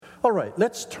All right,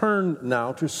 let's turn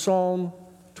now to Psalm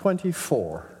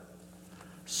 24.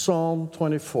 Psalm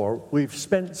 24. We've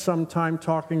spent some time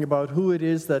talking about who it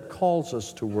is that calls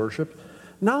us to worship.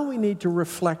 Now we need to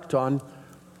reflect on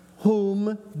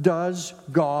whom does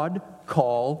God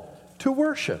call to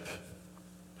worship?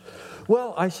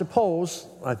 Well, I suppose,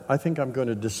 I think I'm going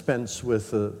to dispense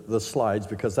with the slides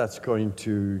because that's going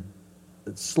to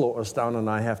slow us down and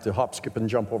I have to hop, skip, and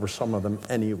jump over some of them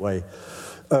anyway.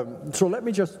 So let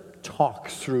me just talk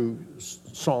through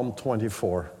Psalm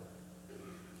 24.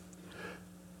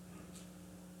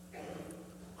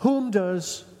 Whom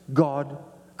does God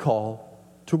call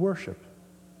to worship?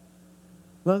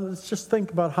 Well, let's just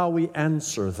think about how we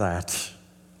answer that.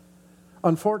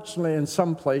 Unfortunately, in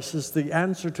some places, the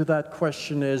answer to that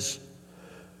question is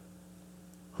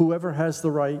whoever has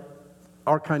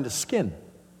our kind of skin.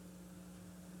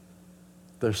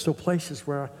 There's still places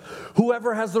where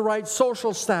whoever has the right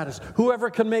social status,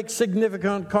 whoever can make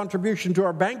significant contribution to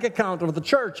our bank account of the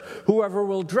church, whoever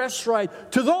will dress right,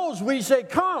 to those we say,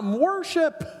 come,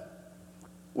 worship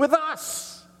with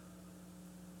us.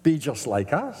 Be just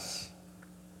like us.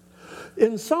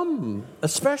 In some,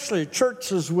 especially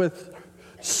churches with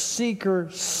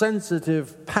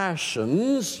seeker-sensitive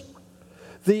passions,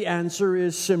 the answer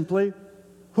is simply,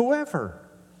 whoever.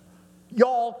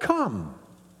 Y'all come.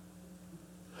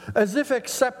 As if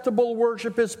acceptable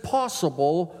worship is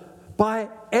possible by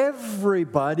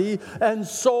everybody, and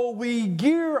so we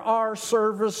gear our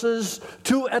services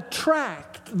to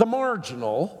attract the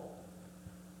marginal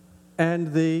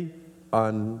and the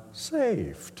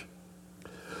unsaved.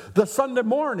 The Sunday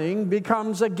morning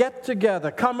becomes a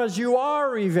get-together, come as you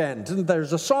are event. And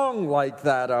there's a song like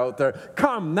that out there.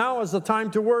 Come, now is the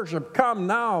time to worship. Come,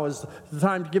 now is the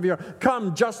time to give your...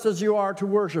 Come just as you are to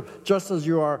worship, just as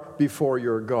you are before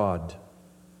your God.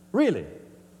 Really.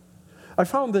 I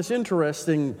found this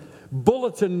interesting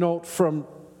bulletin note from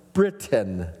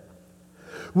Britain.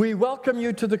 We welcome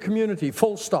you to the community,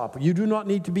 full stop. You do not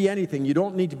need to be anything. You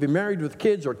don't need to be married with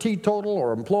kids or teetotal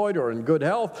or employed or in good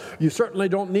health. You certainly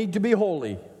don't need to be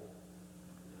holy.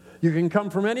 You can come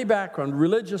from any background,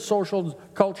 religious, social,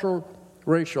 cultural,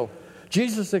 racial.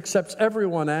 Jesus accepts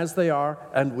everyone as they are,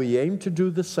 and we aim to do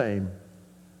the same.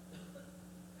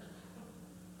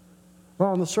 Well,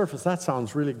 on the surface, that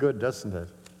sounds really good, doesn't it?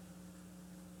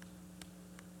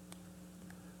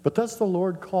 But does the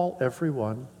Lord call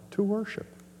everyone to worship?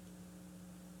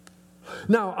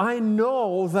 Now, I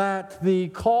know that the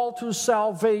call to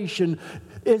salvation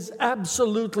is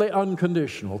absolutely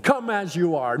unconditional. Come as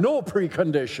you are, no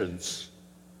preconditions.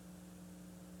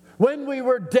 When we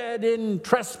were dead in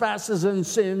trespasses and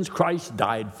sins, Christ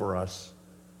died for us.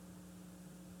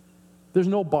 There's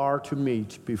no bar to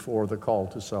meet before the call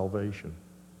to salvation.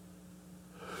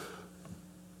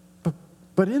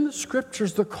 But in the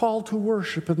Scriptures, the call to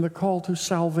worship and the call to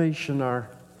salvation are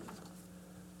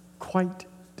quite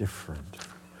different.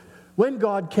 When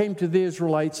God came to the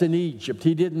Israelites in Egypt,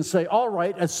 He didn't say, all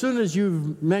right, as soon as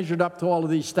you've measured up to all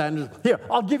of these standards, here,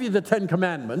 I'll give you the 10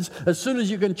 Commandments. As soon as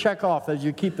you can check off that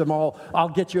you keep them all, I'll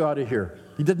get you out of here.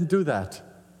 He didn't do that.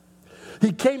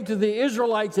 He came to the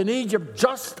Israelites in Egypt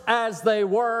just as they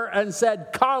were and said,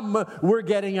 come, we're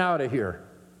getting out of here.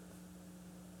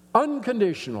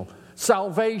 Unconditional.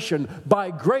 Salvation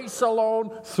by grace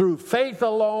alone, through faith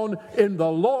alone, in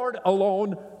the Lord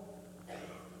alone.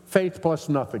 Faith plus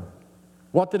nothing.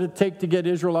 What did it take to get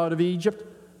Israel out of Egypt?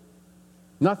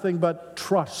 Nothing but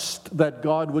trust that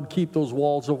God would keep those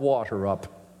walls of water up.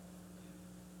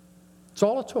 That's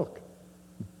all it took.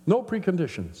 No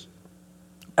preconditions.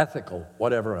 Ethical,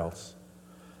 whatever else.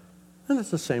 And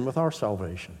it's the same with our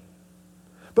salvation.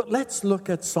 But let's look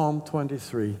at Psalm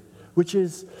 23, which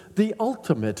is the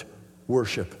ultimate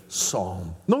worship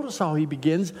psalm. Notice how he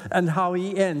begins and how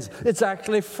he ends. It's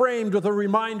actually framed with a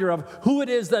reminder of who it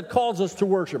is that calls us to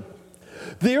worship.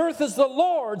 The earth is the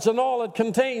Lord's and all it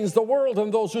contains, the world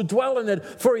and those who dwell in it,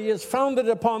 for He has founded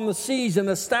it upon the seas and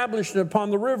established it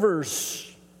upon the rivers.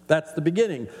 That's the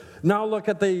beginning. Now look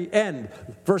at the end.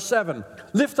 Verse 7.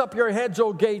 Lift up your heads,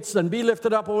 O gates, and be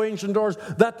lifted up, O ancient doors,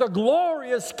 that the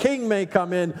glorious King may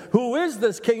come in. Who is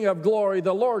this King of glory?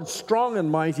 The Lord strong and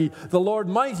mighty, the Lord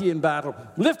mighty in battle.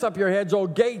 Lift up your heads, O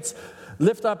gates,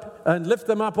 lift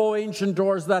them up, O ancient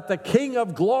doors, that the King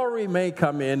of glory may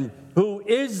come in. Who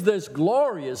is this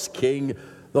glorious King?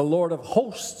 The Lord of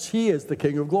hosts. He is the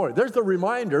King of glory. There's the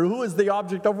reminder. Who is the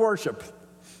object of worship?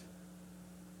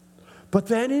 But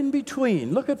then in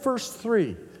between, look at verse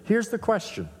 3. Here's the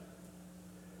question.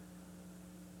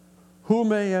 Who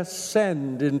may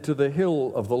ascend into the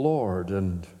hill of the Lord,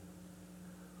 and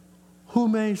who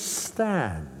may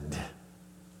stand?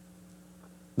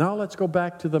 Now let's go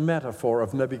back to the metaphor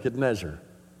of Nebuchadnezzar.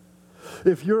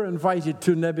 If you're invited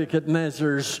to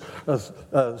Nebuchadnezzar's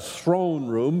throne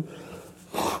room,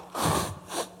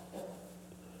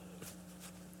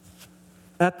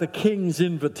 at the king's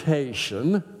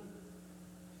invitation,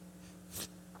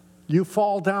 you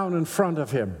fall down in front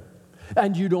of him,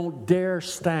 and you don't dare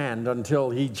stand until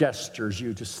he gestures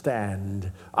you to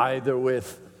stand, either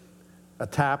with a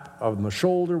tap on the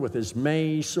shoulder with his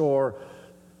mace or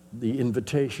the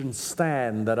invitation,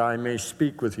 stand that I may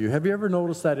speak with you. Have you ever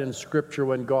noticed that in Scripture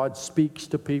when God speaks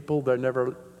to people, they're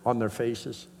never on their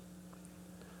faces?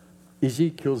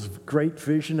 Ezekiel's great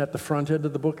vision at the front end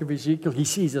of the book of Ezekiel, he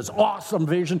sees this awesome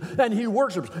vision and he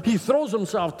worships. He throws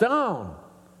himself down.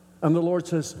 And the Lord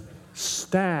says,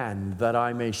 stand that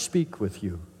I may speak with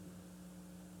you.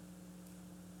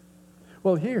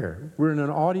 Well, here, we're in an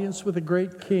audience with a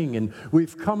great king, and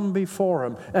we've come before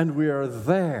him, and we are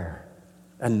there.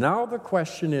 And now the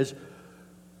question is,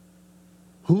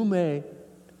 who may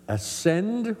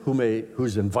ascend,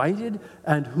 who's invited,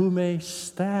 and who may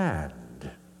stand?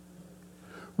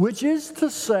 Which is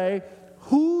to say,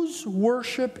 whose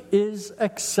worship is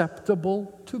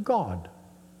acceptable to God?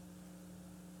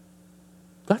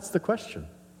 That's the question.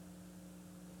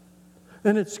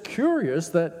 And it's curious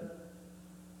that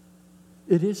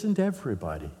it isn't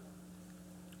everybody.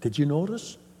 Did you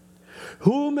notice?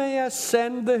 Who may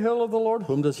ascend the hill of the Lord?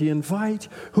 Whom does he invite?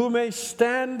 Who may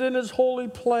stand in his holy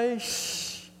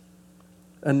place?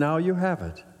 And now you have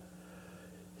it.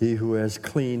 He who has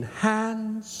clean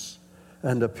hands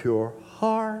and a pure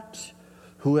heart,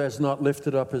 who has not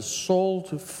lifted up his soul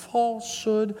to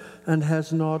falsehood and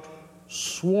has not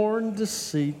sworn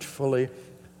deceitfully,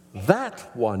 that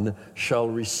one shall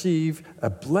receive a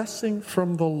blessing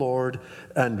from the Lord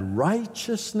and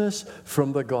righteousness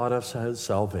from the God of his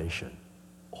salvation.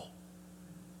 Oh.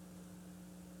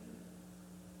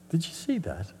 Did you see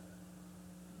that?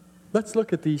 Let's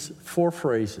look at these 4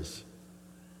 phrases.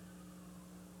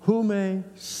 Who may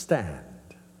stand?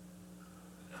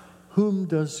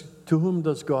 To whom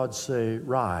does God say,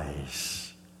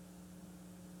 rise,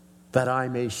 that I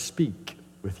may speak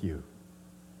with you?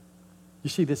 You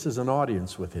see, this is an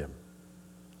audience with him.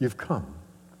 You've come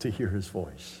to hear his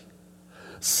voice.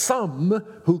 Some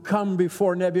who come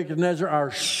before Nebuchadnezzar are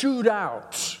shooed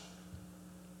out,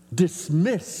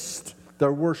 dismissed.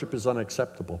 Their worship is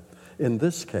unacceptable. In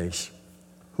this case,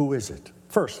 who is it?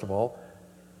 First of all,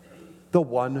 the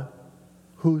one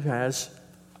who has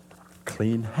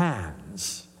clean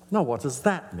hands. Now, what does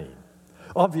that mean?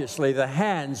 Obviously, the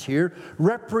hands here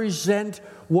represent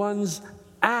one's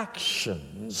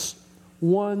actions,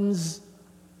 one's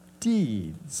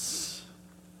deeds.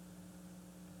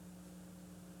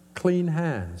 Clean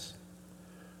hands.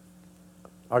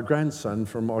 Our grandson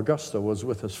from Augusta was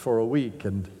with us for a week,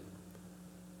 and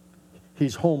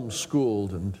he's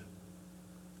homeschooled, and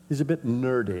he's a bit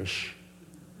nerdish.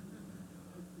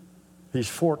 He's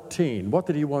 14. What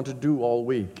did he want to do all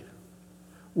week?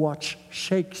 Watch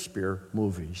Shakespeare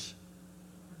movies.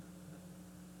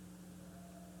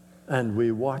 And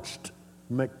we watched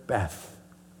Macbeth.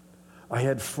 I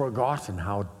had forgotten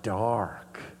how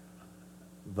dark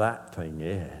that thing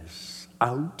is.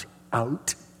 Out,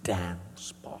 damn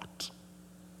spot.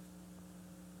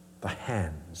 The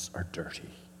hands are dirty.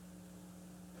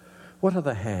 What are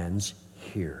the hands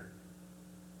here?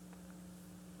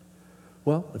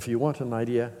 Well, if you want an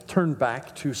idea, turn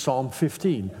back to Psalm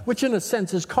 15, which in a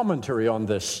sense is commentary on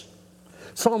this.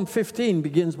 Psalm 15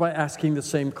 begins by asking the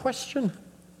same question.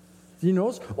 You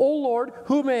notice, O Lord,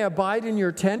 who may abide in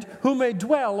your tent, who may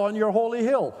dwell on your holy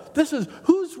hill? This is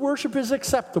whose worship is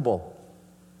acceptable.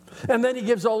 And then he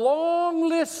gives a long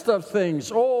list of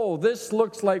things. Oh, this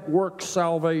looks like work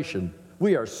salvation.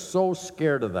 We are so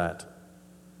scared of that.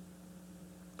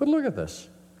 But look at this.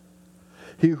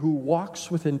 He who walks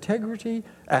with integrity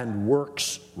and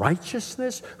works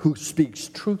righteousness, who speaks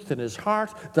truth in his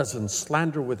heart, doesn't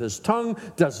slander with his tongue,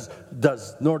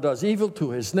 nor does evil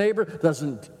to his neighbor,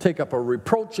 doesn't take up a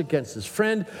reproach against his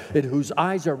friend, in whose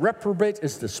eyes a reprobate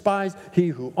is despised, he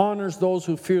who honors those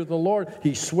who fear the Lord,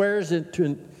 he swears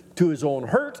to his own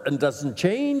hurt and doesn't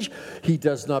change. He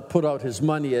does not put out his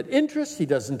money at interest. He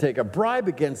doesn't take a bribe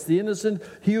against the innocent.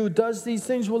 He who does these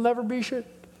things will never be shamed.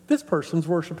 This person's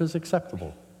worship is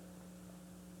acceptable.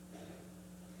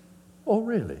 Oh,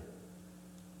 really?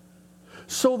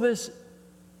 So this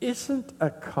isn't a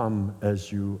come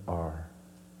as you are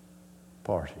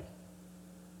party.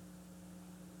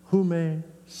 Who may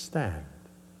stand?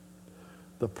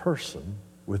 The person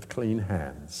with clean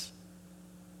hands.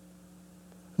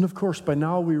 And of course, by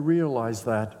now we realize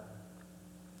that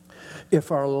If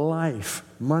our life,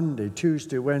 Monday,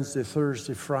 Tuesday, Wednesday,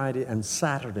 Thursday, Friday, and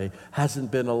Saturday,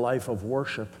 hasn't been a life of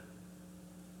worship,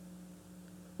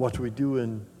 what we do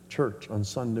in church on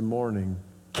Sunday morning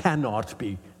cannot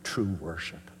be true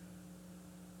worship.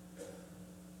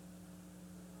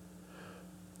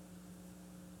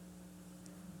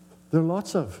 There are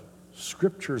lots of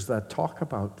scriptures that talk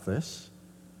about this.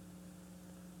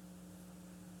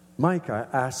 Micah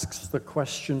asks the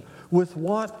question, with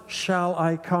what shall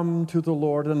I come to the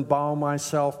Lord and bow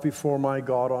myself before my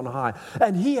God on high?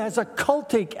 And he has a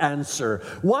cultic answer.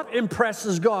 What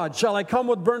impresses God? Shall I come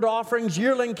with burnt offerings,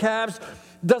 yearling calves?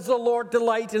 Does the Lord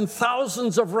delight in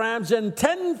thousands of rams and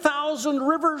 10,000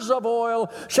 rivers of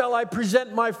oil? Shall I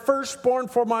present my firstborn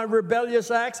for my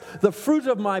rebellious acts, the fruit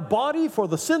of my body for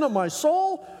the sin of my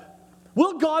soul?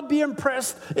 Will God be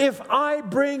impressed if I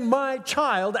bring my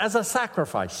child as a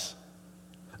sacrifice?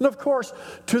 And of course,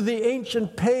 to the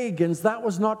ancient pagans, that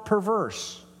was not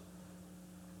perverse.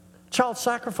 Child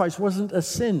sacrifice wasn't a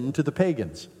sin to the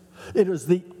pagans. It was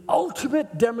the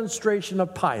ultimate demonstration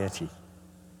of piety.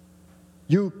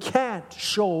 You can't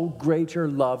show greater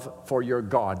love for your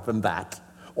God than that,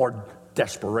 or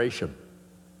desperation,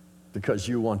 because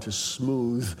you want to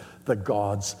smooth the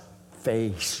God's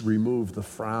face, remove the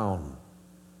frown.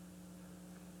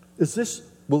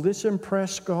 Will this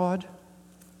impress God?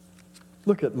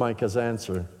 Look at Micah's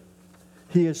answer.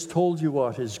 He has told you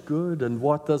what is good, and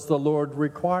what does the Lord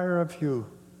require of you?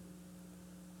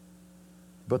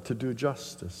 But to do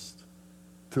justice,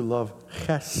 to love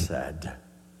chesed,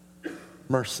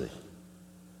 mercy,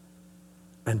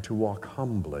 and to walk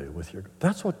humbly with your God.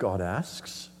 That's what God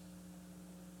asks.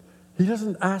 He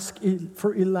doesn't ask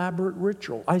for elaborate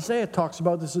ritual. Isaiah talks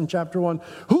about this in chapter 1.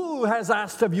 Who has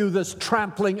asked of you this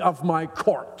trampling of my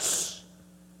courts?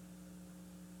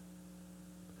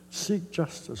 Seek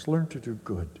justice. Learn to do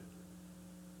good.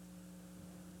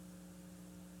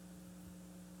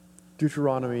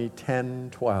 Deuteronomy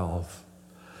 10:12.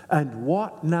 And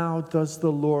what now does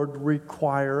the Lord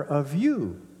require of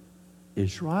you,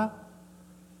 Israel?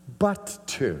 But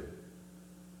to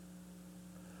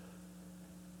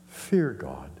fear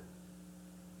God,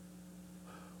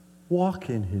 walk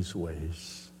in his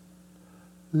ways,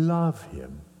 love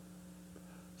him,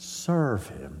 serve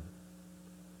him,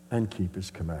 and keep his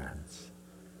commands.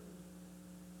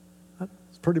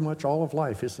 That's pretty much all of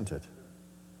life, isn't it?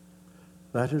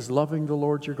 That is loving the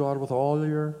Lord your God with all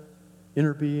your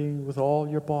inner being, with all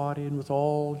your body, and with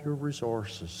all your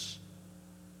resources.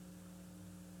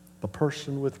 The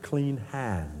person with clean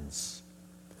hands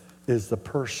is the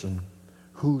person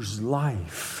whose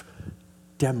life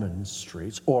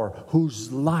demonstrates, or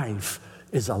whose life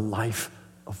is a life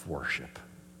of worship.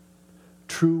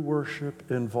 True worship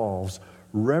involves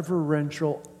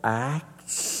reverential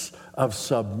acts of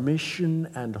submission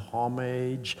and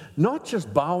homage, not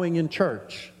just bowing in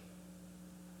church,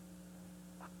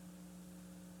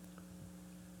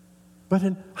 but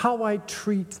in how I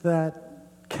treat that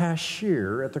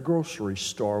cashier at the grocery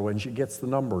store when she gets the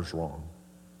numbers wrong.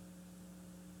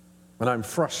 When I'm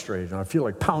frustrated and I feel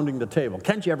like pounding the table.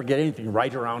 Can't you ever get anything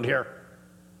right around here?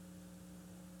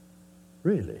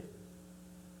 Really?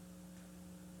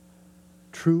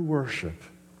 True worship,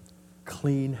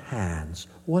 clean hands.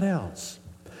 What else?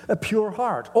 A pure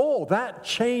heart. Oh, that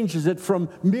changes it from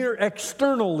mere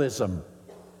externalism.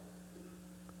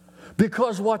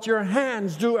 Because what your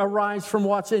hands do arise from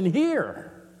what's in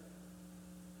here.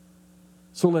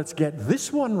 So let's get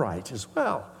this one right as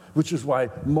well, which is why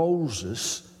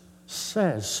Moses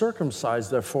says, circumcise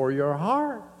therefore your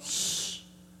hearts.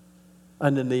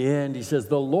 And in the end, he says,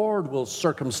 the Lord will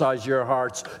circumcise your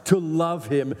hearts to love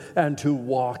him and to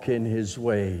walk in his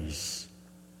ways.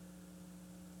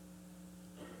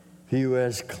 He who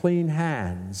has clean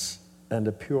hands and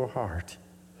a pure heart.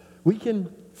 We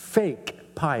can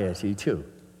fake piety too,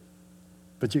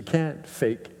 but you can't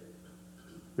fake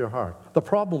your heart. The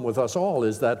problem with us all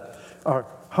is that our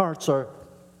hearts are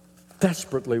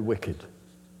desperately wicked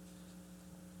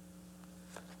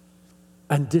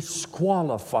and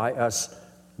disqualify us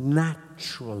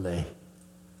naturally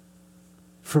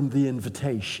from the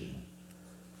invitation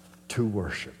to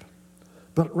worship.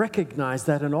 But recognize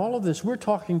that in all of this, we're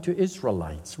talking to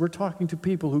Israelites. We're talking to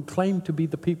people who claim to be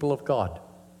the people of God.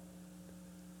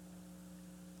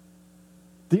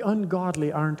 The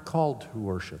ungodly aren't called to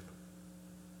worship.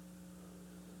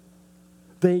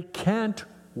 They can't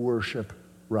worship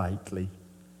rightly.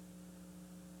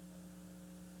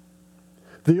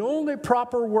 The only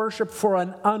proper worship for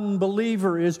an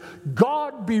unbeliever is,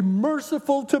 God be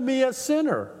merciful to me, a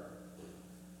sinner.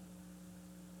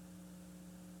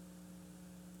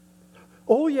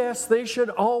 Oh yes, they should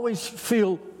always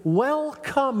feel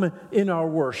welcome in our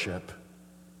worship.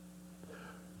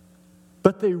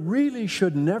 But they really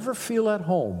should never feel at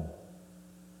home.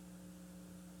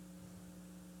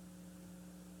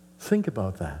 Think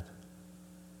about that.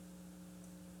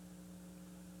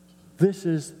 This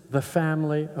is the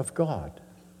family of God,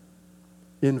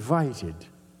 invited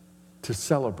to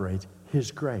celebrate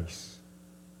His grace.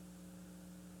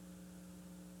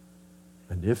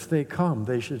 And if they come,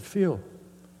 they should feel,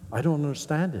 I don't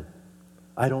understand it.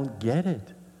 I don't get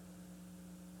it.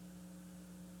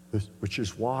 Which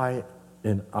is why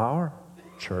in our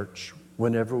church,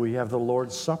 whenever we have the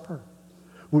Lord's Supper,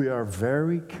 we are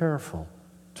very careful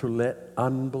to let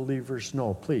unbelievers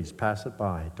know, please pass it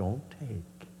by, don't take.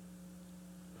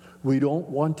 We don't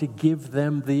want to give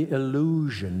them the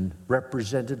illusion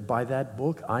represented by that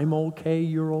book, I'm okay,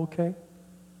 you're okay.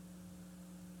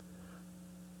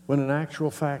 When in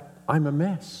actual fact, I'm a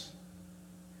mess.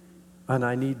 And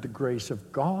I need the grace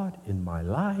of God in my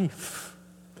life.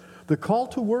 The call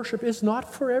to worship is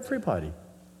not for everybody.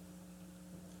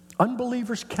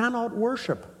 Unbelievers cannot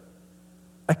worship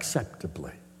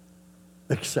acceptably,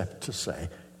 except to say,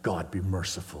 God be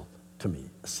merciful to me,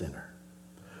 a sinner.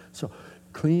 So,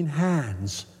 clean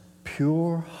hands,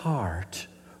 pure heart.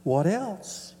 What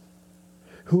else?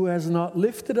 Who has not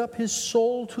lifted up his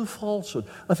soul to falsehood.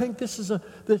 I think this is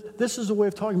a way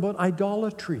of talking about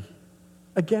idolatry.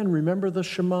 Again, remember the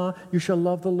Shema, you shall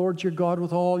love the Lord your God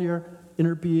with all your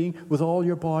inner being, with all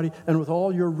your body, and with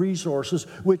all your resources,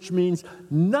 which means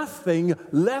nothing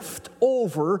left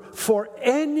over for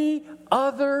any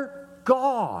other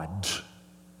God.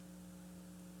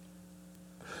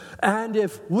 And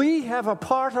if we have a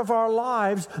part of our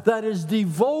lives that is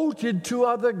devoted to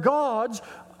other gods,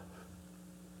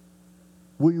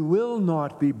 we will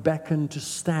not be beckoned to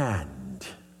stand.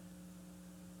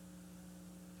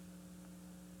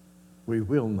 We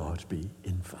will not be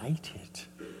invited.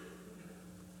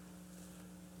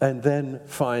 And then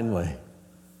finally,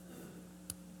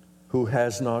 who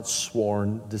has not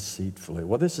sworn deceitfully.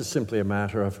 Well, this is simply a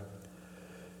matter of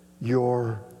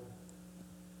your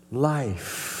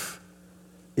life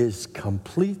is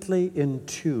completely in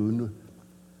tune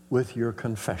with your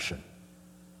confession.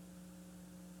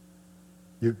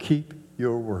 You keep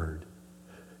your word.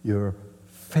 You're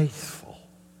faithful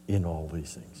in all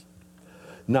these things.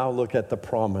 Now look at the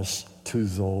promise to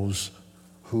those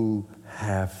who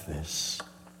have this.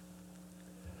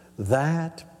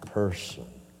 That person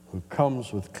who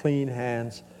comes with clean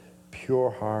hands, pure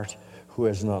heart, who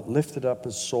has not lifted up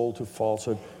his soul to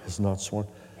falsehood, has not sworn,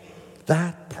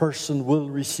 that person will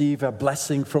receive a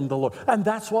blessing from the Lord. And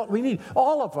that's what we need.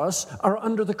 All of us are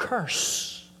under the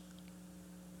curse.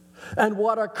 And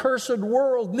what a cursed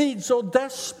world needs so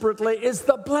desperately is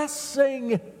the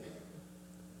blessing.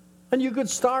 And you could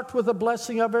start with the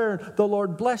blessing of Aaron. The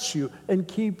Lord bless you and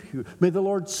keep you. May the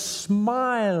Lord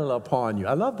smile upon you.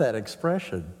 I love that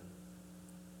expression.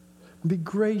 Be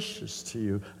gracious to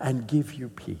you and give you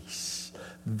peace.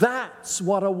 That's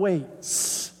what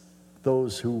awaits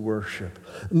those who worship.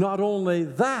 Not only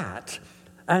that,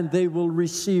 and they will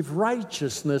receive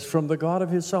righteousness from the God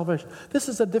of his salvation. This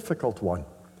is a difficult one.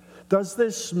 Does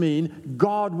this mean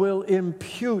God will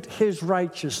impute his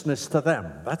righteousness to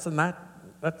them? That's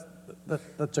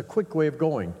a quick way of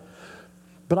going.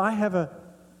 But I have a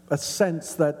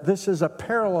sense that this is a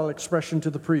parallel expression to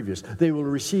the previous. They will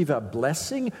receive a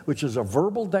blessing, which is a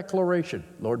verbal declaration.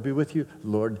 Lord be with you.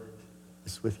 Lord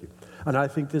is with you. And I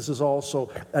think this is also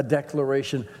a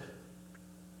declaration.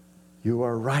 You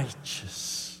are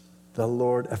righteous. The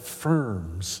Lord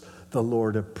affirms. The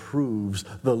Lord approves.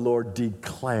 The Lord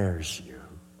declares you.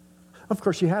 Of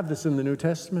course, you have this in the New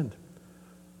Testament.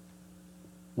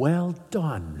 Well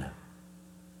done,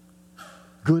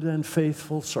 good and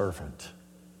faithful servant.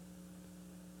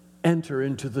 Enter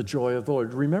into the joy of the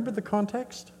Lord. Remember the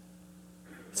context?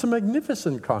 It's a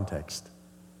magnificent context.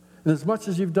 And as much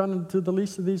as you've done to the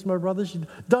least of these, my brothers, you've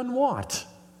done what?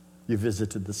 You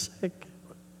visited the sick.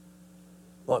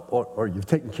 Or you've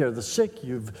taken care of the sick,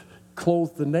 you've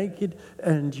clothed the naked,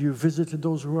 and you visited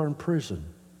those who are in prison.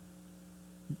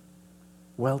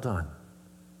 Well done,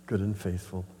 good and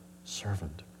faithful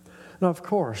servant. Now, of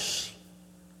course,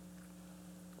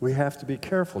 we have to be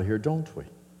careful here, don't we?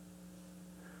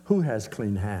 Who has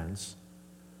clean hands?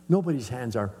 Nobody's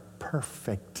hands are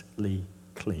perfectly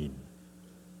clean.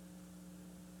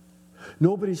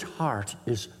 Nobody's heart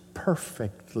is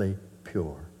perfectly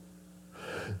pure.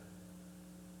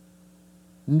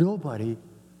 Nobody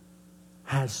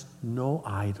has no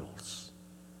idols.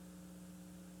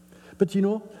 But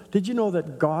did you know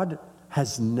that God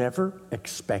has never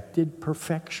expected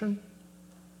perfection?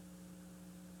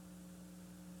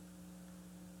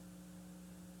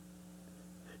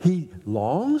 He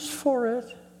longs for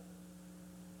it,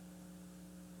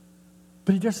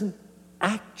 but he doesn't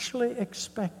actually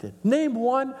expect it. Name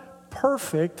one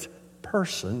perfect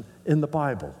person in the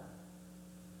Bible.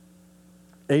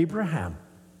 Abraham.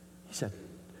 He said,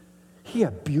 he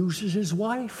abuses his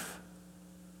wife.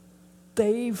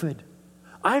 David.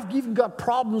 I've even got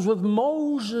problems with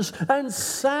Moses and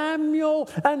Samuel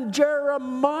and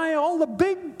Jeremiah, all the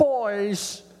big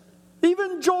boys.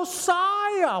 Even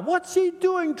Josiah. What's he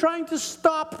doing trying to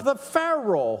stop the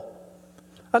Pharaoh?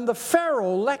 And the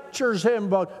Pharaoh lectures him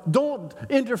about don't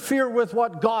interfere with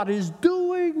what God is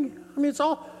doing. I mean,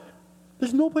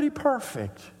 there's nobody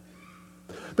perfect.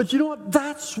 But you know what?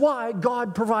 That's why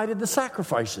God provided the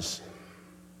sacrifices.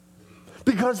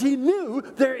 Because he knew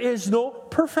there is no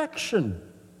perfection.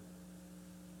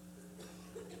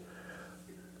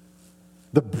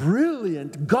 The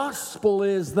brilliant gospel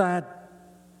is that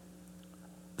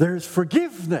there's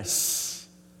forgiveness.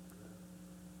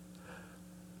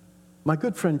 My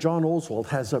good friend John Oswald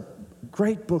has a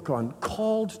great book on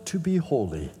Called to be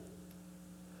Holy,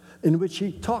 in which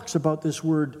he talks about this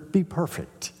word, be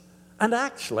perfect. And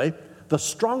actually, the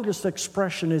strongest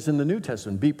expression is in the New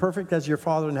Testament. Be perfect as your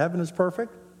Father in heaven is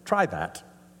perfect. Try that.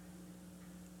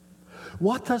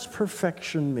 What does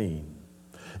perfection mean?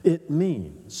 It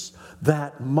means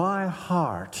that my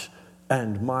heart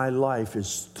and my life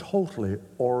is totally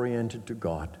oriented to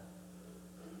God.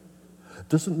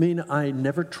 Doesn't mean I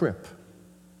never trip,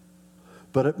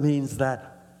 but it means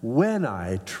that when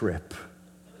I trip,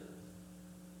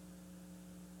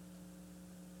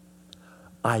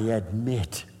 I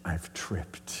admit I've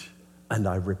tripped and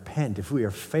I repent. If we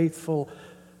are faithful,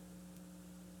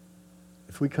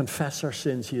 if we confess our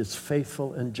sins, he is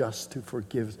faithful and just to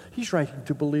forgive us. He's writing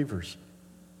to believers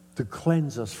to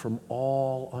cleanse us from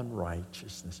all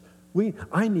unrighteousness.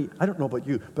 I don't know about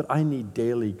you, but I need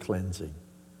daily cleansing.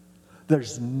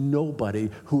 There's nobody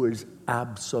who is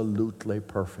absolutely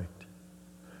perfect.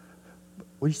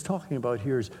 What he's talking about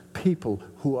here is people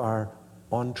who are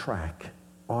on track,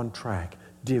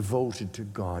 devoted to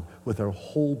God with their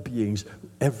whole beings,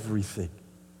 everything.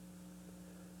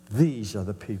 These are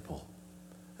the people.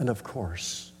 And of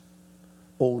course,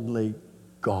 only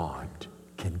God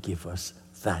can give us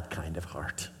that kind of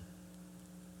heart.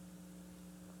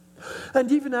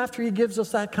 And even after he gives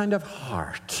us that kind of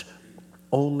heart,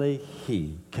 only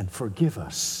he can forgive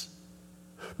us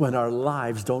when our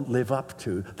lives don't live up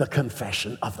to the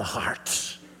confession of the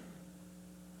heart.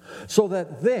 So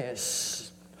that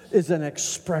this is an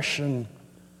expression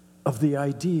of the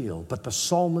ideal. But the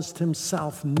psalmist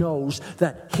himself knows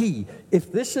that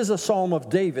if this is a psalm of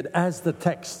David, as the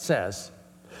text says,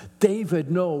 David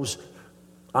knows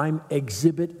I'm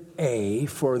exhibit A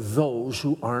for those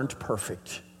who aren't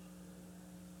perfect.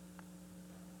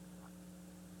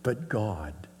 But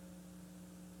God.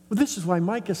 Well, this is why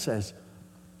Micah says,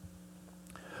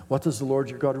 what does the Lord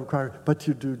your God require? But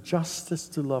to do justice,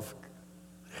 to love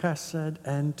chesed,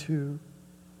 and to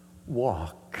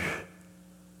walk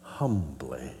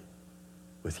humbly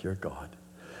with your God.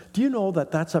 Do you know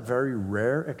that that's a very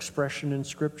rare expression in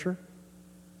Scripture?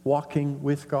 Walking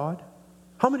with God?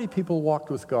 How many people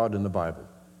walked with God in the Bible?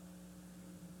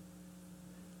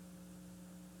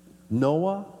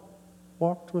 Noah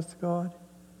walked with God.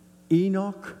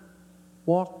 Enoch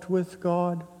walked with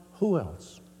God. Who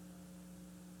else?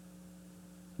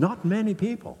 Not many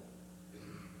people.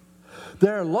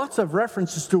 There are lots of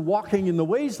references to walking in the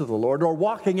ways of the Lord or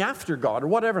walking after God or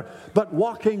whatever, but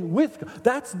walking with God,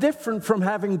 that's different from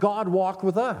having God walk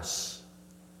with us.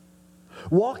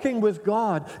 Walking with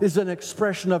God is an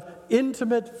expression of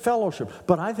intimate fellowship.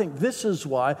 But I think this is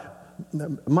why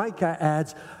Micah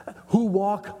adds, who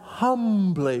walk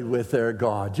humbly with their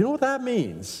God. Do you know what that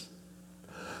means?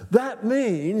 That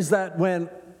means that when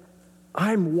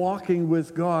I'm walking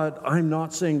with God, I'm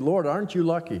not saying, Lord, aren't you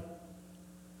lucky?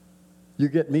 You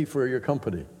get me for your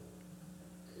company.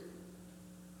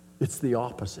 It's the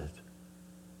opposite.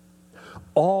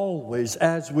 Always,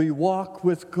 as we walk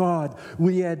with God,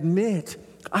 we admit,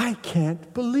 I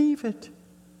can't believe it.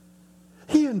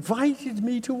 He invited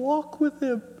me to walk with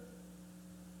him.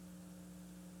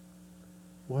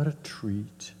 What a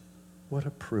treat. What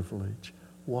a privilege.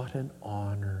 What an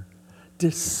honor.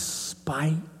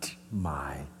 Despite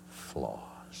my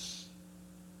flaws.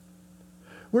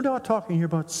 We're not talking here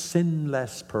about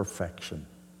sinless perfection.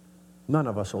 None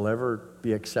of us will ever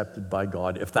be accepted by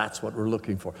God if that's what we're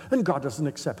looking for. And God doesn't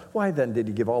accept. Why then did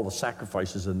he give all the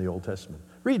sacrifices in the Old Testament?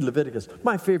 Read Leviticus.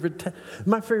 My favorite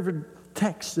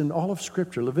text in all of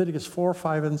Scripture, Leviticus 4,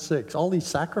 5, and 6. All these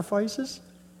sacrifices,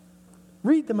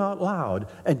 read them out loud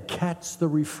and catch the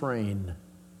refrain.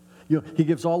 He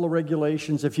gives all the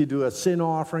regulations if you do a sin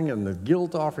offering and the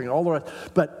guilt offering, all the rest.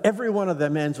 But every one of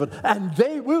them ends with, and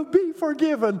they will be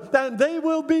forgiven, and they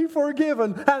will be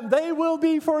forgiven, and they will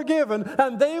be forgiven,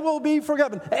 and they will be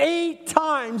forgiven. 8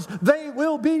 times they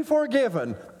will be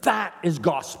forgiven. That is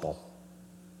gospel.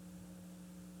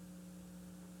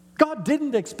 God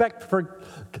didn't expect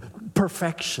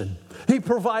perfection. He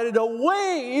provided a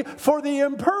way for the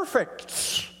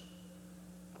imperfect.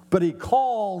 But He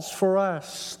calls for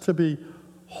us to be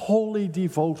wholly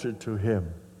devoted to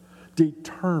Him,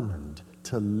 determined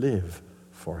to live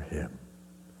for Him,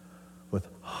 with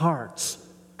hearts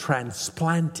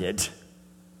transplanted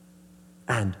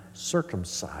and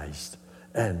circumcised,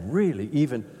 and really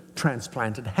even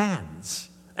transplanted hands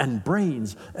and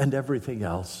brains and everything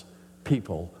else,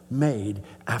 people made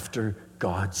after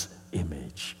God's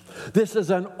image. This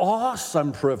is an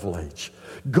awesome privilege.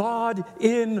 God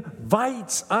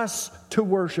invites us to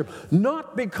worship,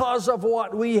 not because of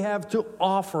what we have to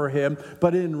offer Him,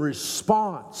 but in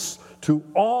response to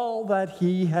all that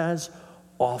He has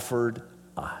offered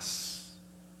us.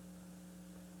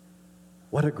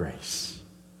 What a grace.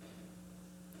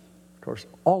 Of course,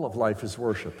 all of life is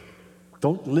worship.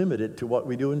 Don't limit it to what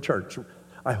we do in church.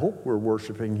 I hope we're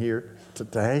worshiping here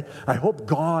today. I hope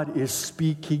God is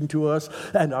speaking to us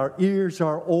and our ears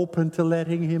are open to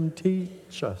letting Him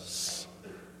teach us.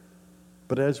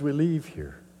 But as we leave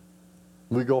here,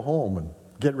 we go home and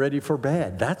get ready for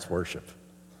bed. That's worship.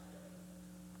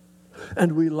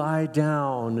 And we lie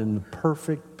down in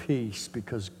perfect peace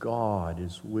because God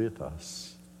is with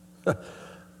us.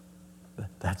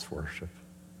 That's worship.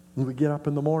 And we get up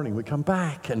in the morning, we come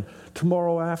back, and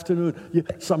tomorrow afternoon,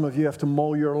 some of you have to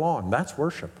mow your lawn. That's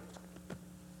worship.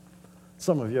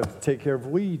 Some of you have to take care of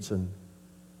weeds and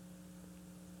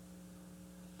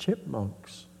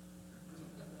chipmunks.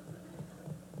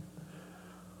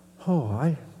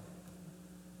 How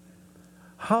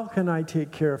can I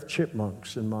take care of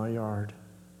chipmunks in my yard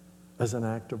as an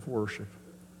act of worship?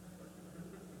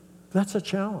 That's a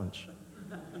challenge.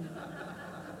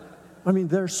 I mean,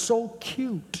 they're so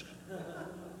cute.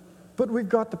 But we've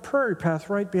got the prairie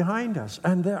path right behind us,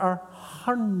 and there are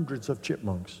hundreds of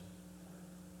chipmunks.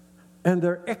 And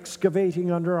they're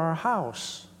excavating under our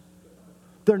house.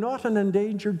 They're not an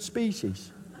endangered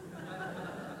species.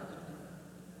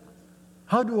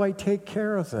 How do I take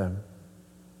care of them?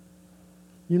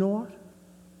 You know what?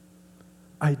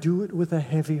 I do it with a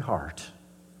heavy heart.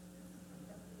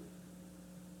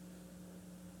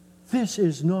 This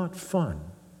is not fun.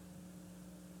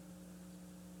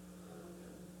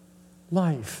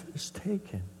 Life is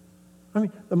taken. I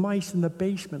mean, the mice in the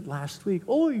basement last week.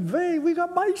 Oy vey, we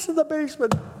got mice in the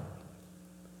basement.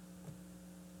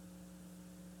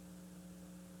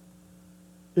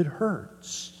 It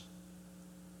hurts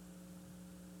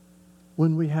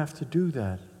when we have to do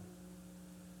that.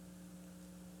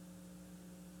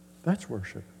 That's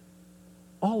worship.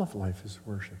 All of life is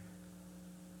worship.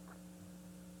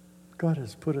 God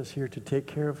has put us here to take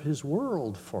care of His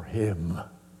world for Him.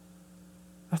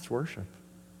 That's worship.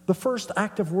 The first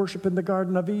act of worship in the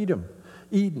Garden of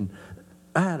Eden,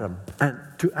 Adam. And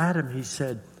to Adam He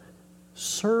said,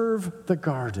 serve the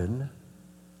garden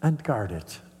and guard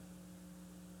it.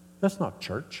 That's not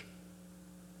church.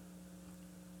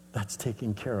 That's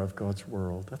taking care of God's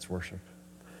world. That's worship.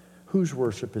 Whose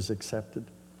worship is accepted?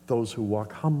 Those who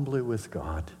walk humbly with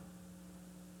God,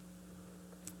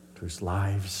 whose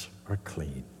lives are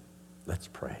clean. Let's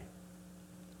pray.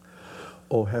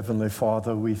 Oh, Heavenly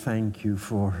Father, we thank You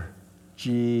for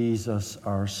Jesus,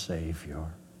 our Savior.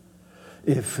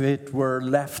 If it were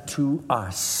left to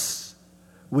us,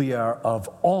 we are of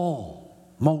all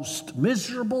most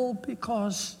miserable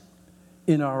because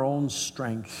in our own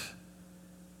strength,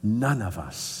 none of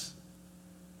us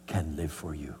can live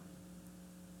for You.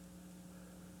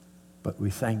 But we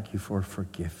thank You for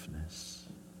forgiveness,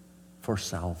 for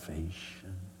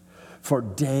salvation, for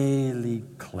daily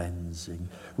cleansing.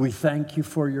 We thank You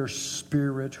for Your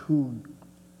Spirit who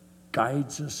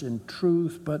guides us in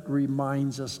truth but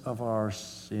reminds us of our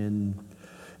sin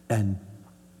and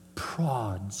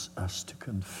prods us to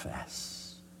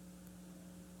confess.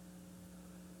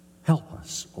 Help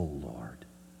us, O Lord,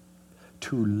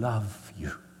 to love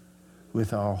You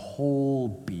with our whole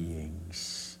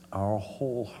beings, our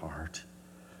whole heart,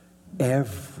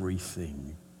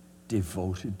 everything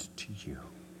devoted to You,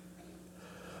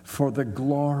 for the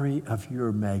glory of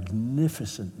Your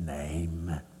magnificent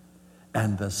name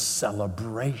and the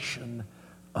celebration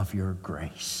of Your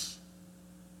grace.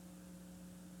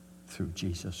 Through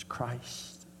Jesus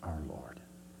Christ our Lord.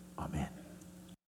 Amen.